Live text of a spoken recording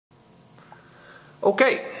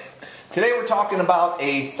Okay, today we're talking about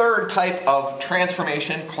a third type of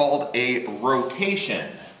transformation called a rotation.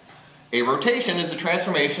 A rotation is a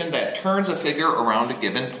transformation that turns a figure around a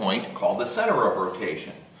given point called the center of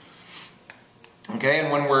rotation. Okay,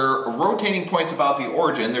 and when we're rotating points about the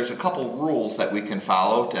origin, there's a couple rules that we can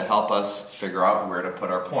follow to help us figure out where to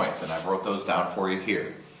put our points, and I wrote those down for you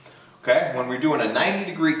here. Okay, when we're doing a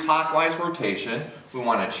 90-degree clockwise rotation, we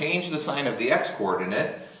want to change the sign of the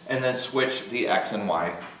x-coordinate and then switch the x and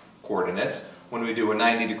y coordinates. When we do a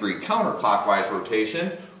 90-degree counterclockwise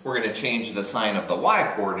rotation, we're going to change the sign of the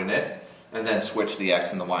y-coordinate and then switch the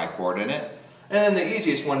x and the y coordinate. And then the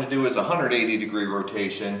easiest one to do is a 180-degree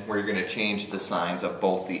rotation, where you're going to change the signs of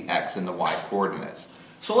both the x and the y coordinates.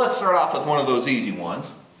 So let's start off with one of those easy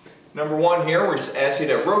ones. Number one here, we're asked you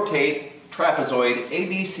to rotate trapezoid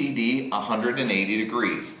ABCD 180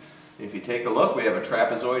 degrees. If you take a look, we have a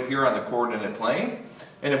trapezoid here on the coordinate plane.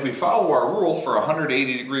 And if we follow our rule for a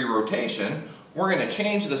 180-degree rotation, we're going to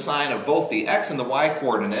change the sign of both the x and the y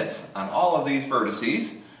coordinates on all of these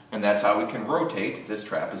vertices, and that's how we can rotate this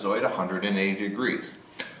trapezoid 180 degrees.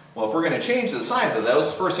 Well, if we're going to change the signs of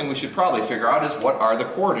those, first thing we should probably figure out is what are the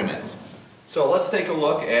coordinates. So let's take a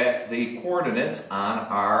look at the coordinates on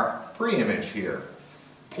our pre-image here.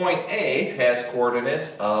 Point A has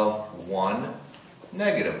coordinates of 1,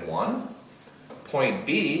 -1. Point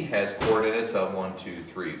B has coordinates of 1, 2,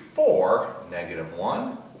 3, 4,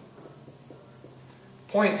 -1.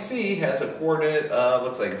 Point C has a coordinate of,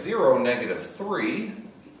 looks like 0, -3.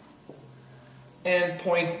 And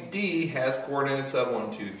point D has coordinates of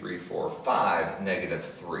 1, 2, 3, 4, 5,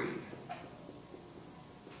 -3.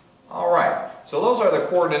 Alright, so those are the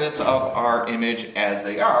coordinates of our image as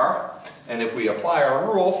they are. And if we apply our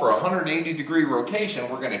rule for a 180-degree rotation,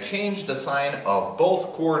 we're going to change the sign of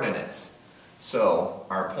both coordinates. So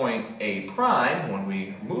our point A prime, when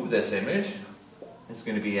we move this image, is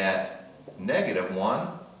going to be at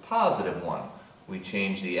 -1, +1. We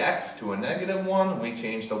change the x to a -1, we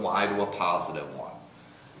change the y to a +1.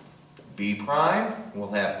 B prime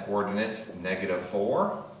will have coordinates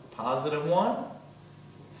 -4, +1.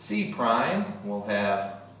 C prime will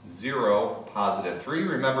have 0, +3.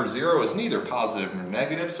 Remember, 0 is neither positive nor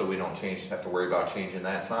negative, so we don't have to worry about changing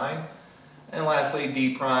that sign. And lastly,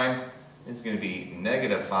 D prime is going to be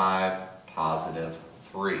 -5,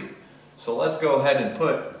 +3. So let's go ahead and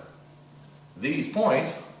put these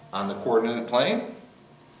points on the coordinate plane.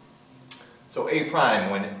 So A prime,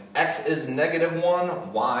 when x is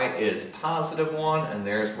 -1, y is +1, and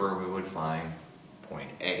there's where we would find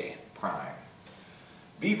point A prime.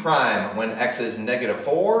 B prime, when x is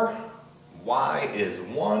 -4, y is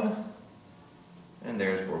 1, and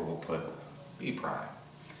there's where we'll put B prime.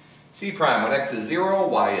 C prime, when x is 0,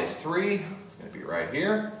 y is 3, it's going to be right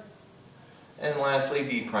here. And lastly,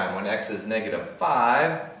 D prime, when x is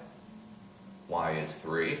 -5, y is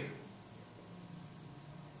 3.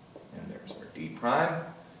 And there's our D prime.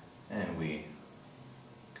 And we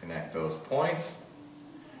connect those points.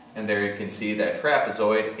 And there you can see that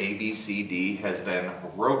trapezoid ABCD has been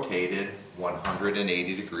rotated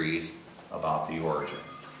 180 degrees about the origin.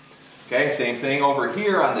 Okay, same thing over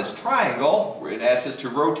here on this triangle. It asks us to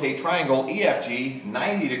rotate triangle EFG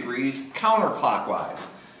 90 degrees counterclockwise.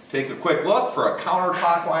 Take a quick look for a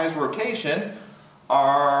counterclockwise rotation.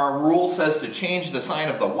 Our rule says to change the sign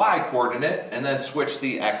of the y coordinate and then switch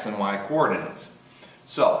the x and y coordinates.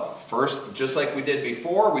 So, first, just like we did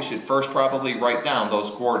before, we should first probably write down those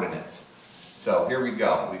coordinates. So here we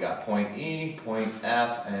go. We got point E, point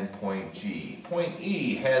F, and point G. Point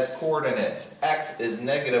E has coordinates. X is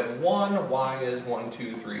 -1, y is 1,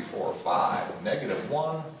 2, 3, 4, 5.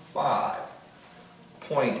 -1, 5.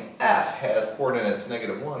 Point F has coordinates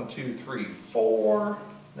 -1, 2, 3, 4.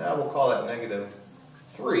 Now we'll call it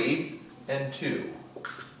 -3 and 2.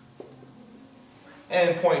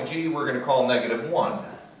 And point G we're going to call -1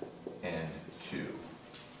 and 2.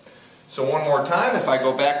 So one more time, if I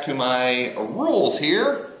go back to my rules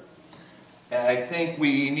here, I think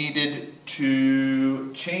we needed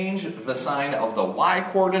to change the sign of the y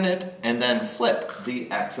coordinate and then flip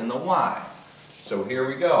the x and the y. So here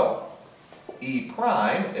we go. E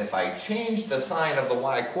prime, if I change the sign of the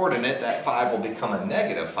y coordinate, that 5 will become a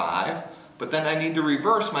 -5, but then I need to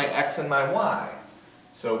reverse my x and my y.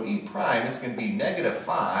 So E prime is going to be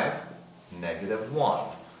 -5,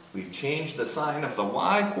 -1. We've changed the sign of the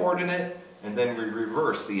y coordinate, and then we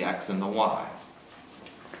reverse the x and the y.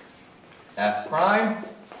 F prime,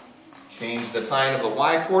 change the sign of the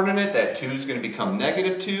y coordinate. That 2 is going to become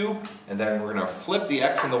 -2, and then we're going to flip the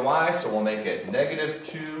x and the y, so we'll make it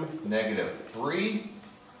 -2, -3.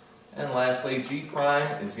 And lastly, G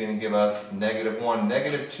prime is going to give us -1,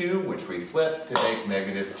 -2, which we flip to make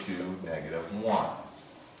 -2, -1.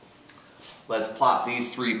 Let's plot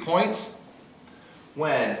these 3 points.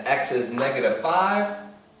 When x is -5,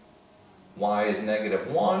 y is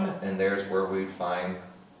 -1, and there's where we'd find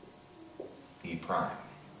E prime.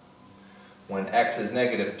 When x is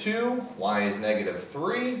 -2, y is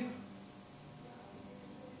 -3,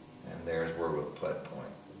 and there's where we'll put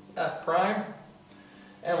point F prime.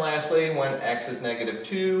 And lastly, when x is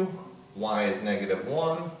 -2, y is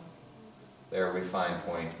 -1, there we find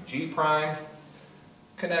point G prime.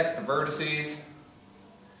 Connect the vertices,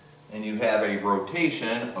 and you have a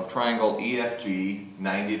rotation of triangle EFG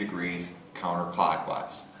 90 degrees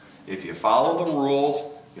counterclockwise. If you follow the rules,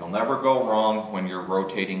 you'll never go wrong when you're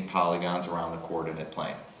rotating polygons around the coordinate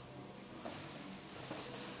plane.